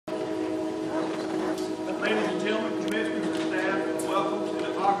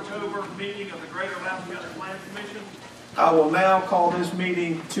meeting of the Greater Lowndes County Planning Commission. I will now call this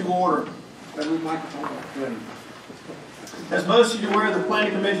meeting to order. As most of you are aware, the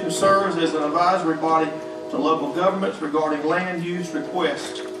Planning Commission serves as an advisory body to local governments regarding land use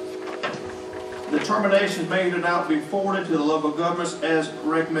requests. Determinations made are now to be forwarded to the local governments as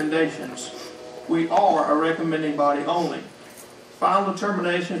recommendations. We are a recommending body only. Final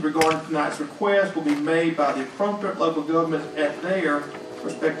determinations regarding tonight's request will be made by the appropriate local governments at their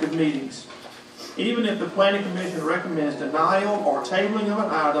respective meetings. Even if the Planning Commission recommends denial or tabling of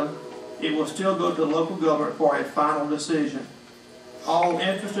an item, it will still go to the local government for a final decision. All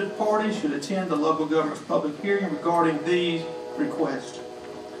interested parties should attend the local government's public hearing regarding these requests.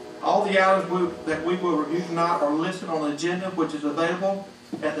 All the items that we will review tonight are listed on the agenda, which is available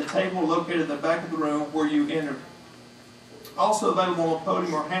at the table located at the back of the room where you entered. Also available on the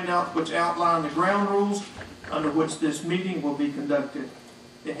podium are handouts which outline the ground rules under which this meeting will be conducted.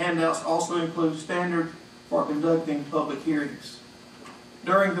 The handouts also include standards for conducting public hearings.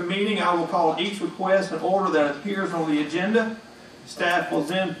 During the meeting, I will call each request in order that appears on the agenda. Staff will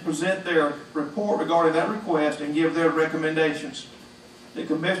then present their report regarding that request and give their recommendations. The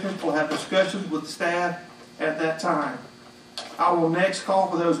commissioners will have discussions with staff at that time. I will next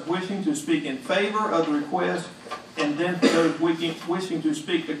call for those wishing to speak in favor of the request and then for those wishing to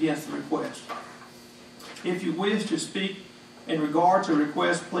speak against the request. If you wish to speak in regard to a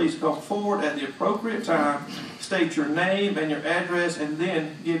request, please come forward at the appropriate time, state your name and your address, and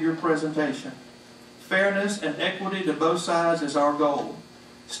then give your presentation. Fairness and equity to both sides is our goal.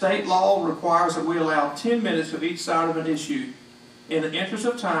 State law requires that we allow 10 minutes of each side of an issue. In the interest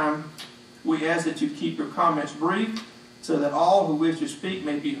of time, we ask that you keep your comments brief so that all who wish to speak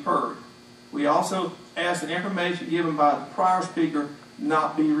may be heard. We also ask that information given by the prior speaker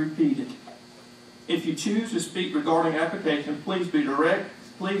not be repeated. If you choose to speak regarding application, please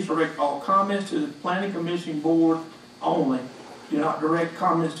direct all comments to the Planning Commission Board only. Do not direct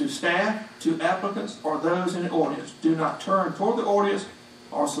comments to staff, to applicants, or those in the audience. Do not turn toward the audience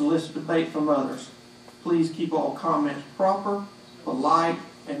or solicit debate from others. Please keep all comments proper, polite,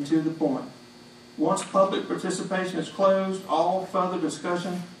 and to the point. Once public participation is closed, all further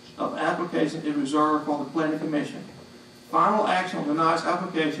discussion of application is reserved for the Planning Commission. Final action on tonight's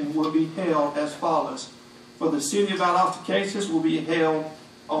application will be held as follows. For the City of Valdosta cases will be held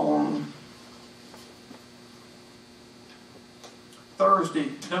on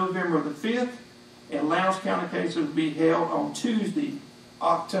Thursday, November the 5th, and Lowndes County cases will be held on Tuesday,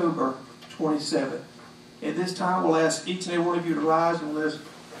 October 27th. At this time, we'll ask each and every one of you to rise and let us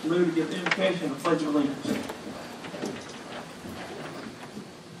move to give the invocation and the Pledge of Allegiance.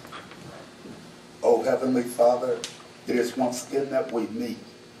 Oh, Heavenly Father, it is once again that we meet,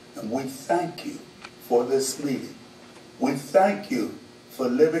 and we thank you for this meeting. We thank you for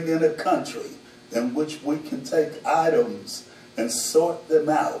living in a country in which we can take items and sort them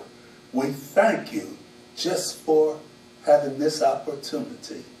out. We thank you just for having this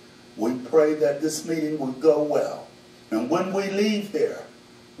opportunity. We pray that this meeting will go well. And when we leave here,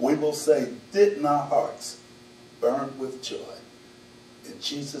 we will say, didn't our hearts burn with joy? In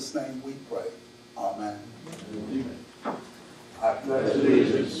Jesus' name we pray. Amen. Amen. I pledge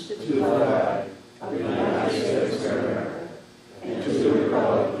allegiance to the flag of the United States of America and to the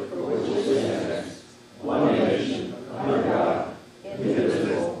republic